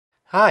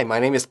Hi, my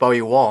name is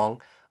Bowie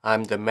Wong.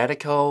 I'm the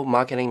Medical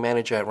Marketing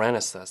Manager at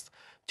Renesas.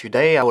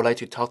 Today, I would like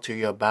to talk to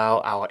you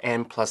about our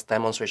N Plus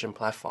demonstration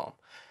platform.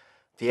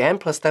 The N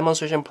Plus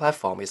demonstration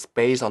platform is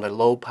based on the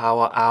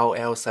low-power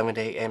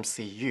RL78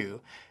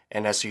 MCU,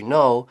 and as you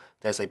know,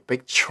 there's a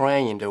big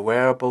trend in the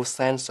wearable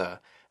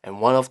sensor,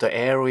 and one of the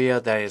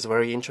areas that is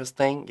very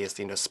interesting is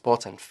in the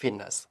sports and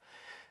fitness.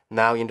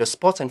 Now, in the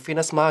sports and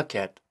fitness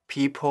market,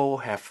 people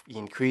have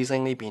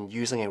increasingly been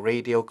using a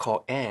radio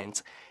called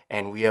ANT,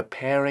 and we are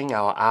pairing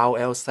our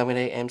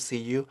RL78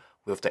 MCU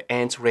with the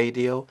ANT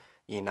radio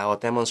in our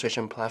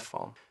demonstration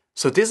platform.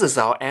 So this is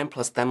our N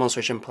Plus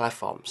demonstration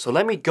platform. So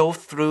let me go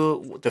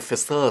through the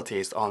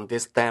facilities on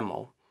this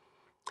demo.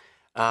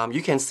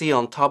 You can see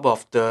on top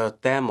of the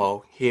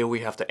demo, here we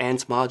have the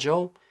ANT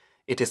module.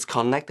 It is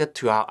connected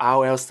to our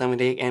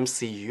RL78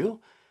 MCU.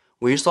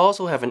 We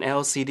also have an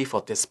LCD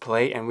for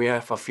display, and we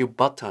have a few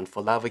buttons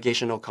for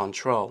navigational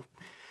control.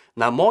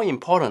 Now, more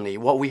importantly,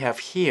 what we have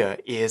here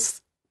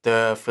is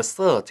the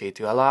facility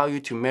to allow you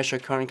to measure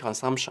current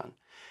consumption.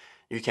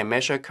 You can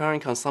measure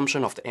current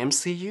consumption of the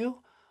MCU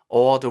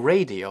or the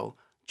radio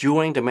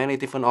during the many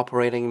different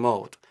operating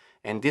modes.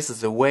 And this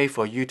is a way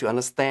for you to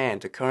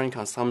understand the current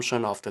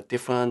consumption of the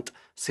different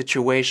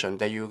situations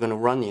that you're going to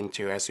run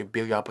into as you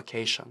build your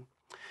application.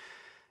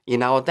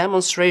 In our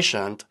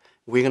demonstration,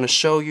 we're going to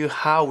show you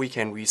how we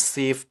can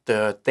receive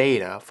the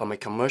data from a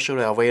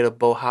commercially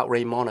available heart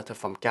rate monitor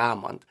from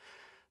Garmin.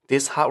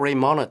 This heart rate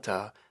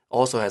monitor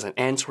also has an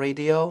ANT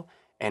radio,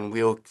 and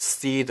we'll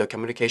see the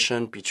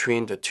communication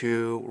between the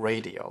two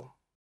radio.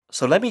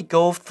 So let me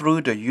go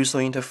through the user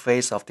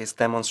interface of this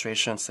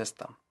demonstration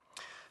system.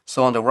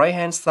 So on the right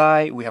hand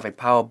side, we have a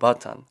power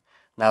button.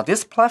 Now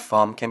this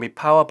platform can be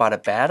powered by the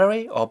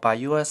battery or by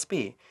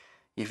USB.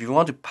 If you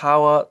want to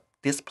power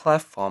this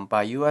platform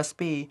by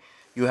USB,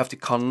 you have to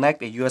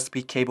connect a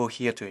USB cable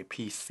here to a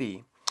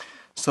PC.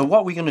 So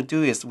what we're going to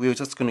do is we're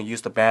just going to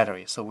use the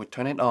battery. So we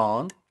turn it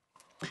on,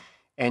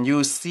 and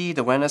you'll see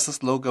the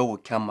Renesas logo will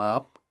come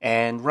up.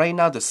 And right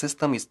now the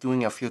system is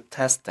doing a few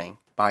testing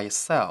by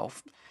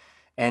itself.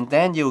 And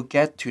then you'll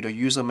get to the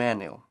user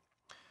manual.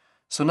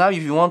 So now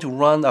if you want to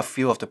run a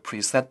few of the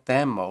preset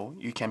demo,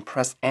 you can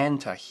press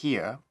enter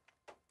here.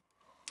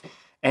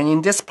 And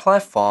in this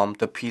platform,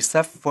 the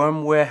preset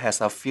firmware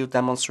has a few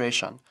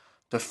demonstrations.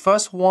 The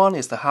first one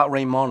is the heart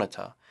rate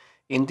monitor.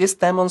 In this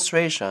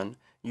demonstration,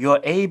 you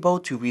are able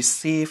to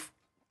receive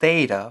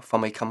data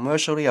from a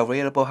commercially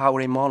available heart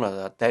rate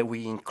monitor that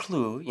we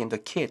include in the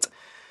kit,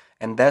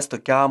 and that's the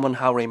Garmin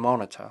heart rate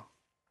monitor.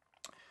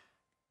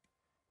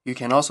 You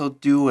can also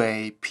do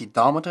a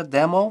pedometer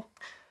demo.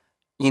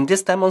 In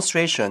this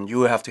demonstration, you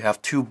will have to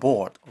have two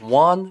boards.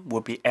 One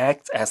will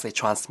act as a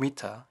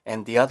transmitter,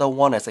 and the other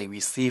one as a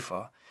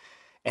receiver.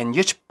 And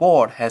each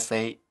board has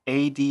a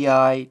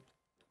ADI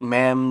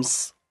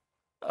MEMS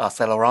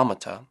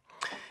accelerometer.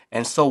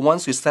 And so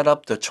once you set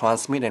up the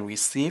transmit and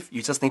receive,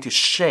 you just need to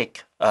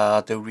shake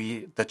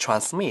the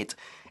transmit,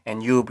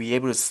 and you'll be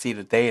able to see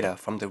the data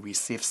from the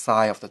receive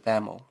side of the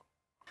demo.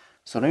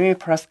 So let me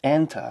press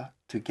enter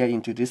to get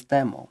into this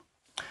demo.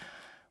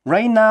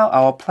 Right now,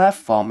 our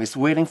platform is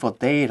waiting for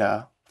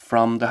data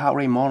from the heart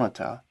rate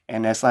monitor,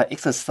 and as I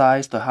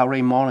exercise the heart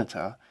rate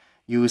monitor,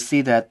 you will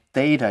see that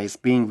data is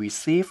being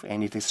received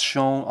and it is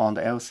shown on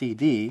the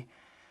LCD.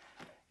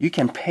 You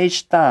can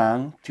page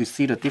down to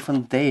see the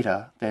different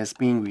data that is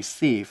being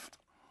received.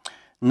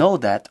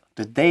 Note that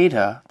the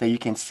data that you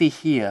can see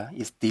here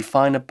is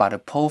defined by the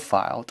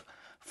profile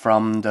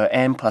from the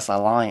N Plus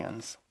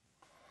Alliance.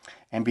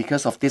 And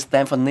because of this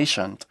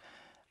definition,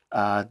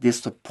 this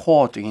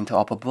supports the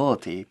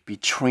interoperability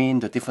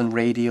between the different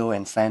radio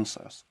and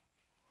sensors.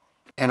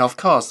 And of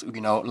course,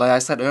 like I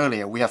said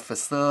earlier, we have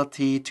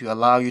facility to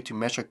allow you to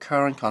measure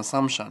current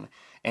consumption.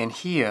 And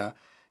here,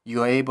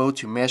 you are able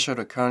to measure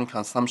the current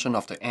consumption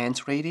of the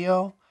ANT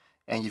radio.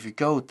 And if you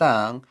go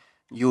down,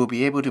 you will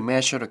be able to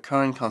measure the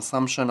current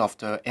consumption of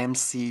the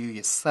MCU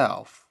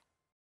itself.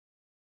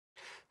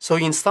 So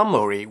in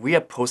summary, we are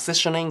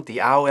positioning the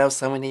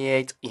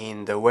RL78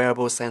 in the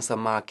wearable sensor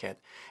market.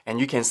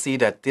 And you can see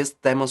that this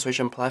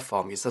demonstration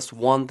platform is just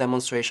one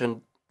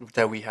demonstration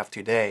that we have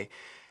today.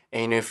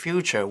 And in the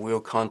future,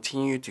 we'll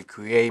continue to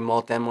create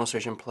more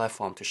demonstration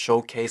platforms to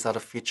showcase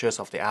other features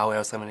of the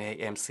RL78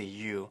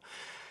 MCU.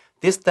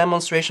 This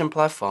demonstration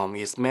platform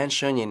is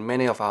mentioned in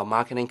many of our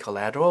marketing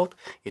collateral.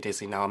 It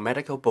is in our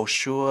medical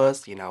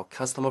brochures, in our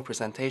customer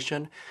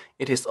presentation.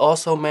 It is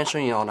also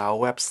mentioned on our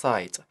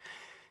website.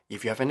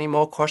 If you have any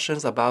more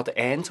questions about the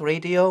ANT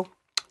radio,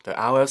 the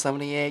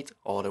RL78,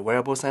 or the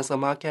wearable sensor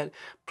market,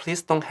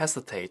 please don't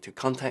hesitate to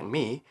contact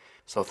me.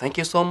 So thank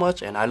you so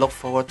much, and I look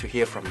forward to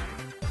hear from you.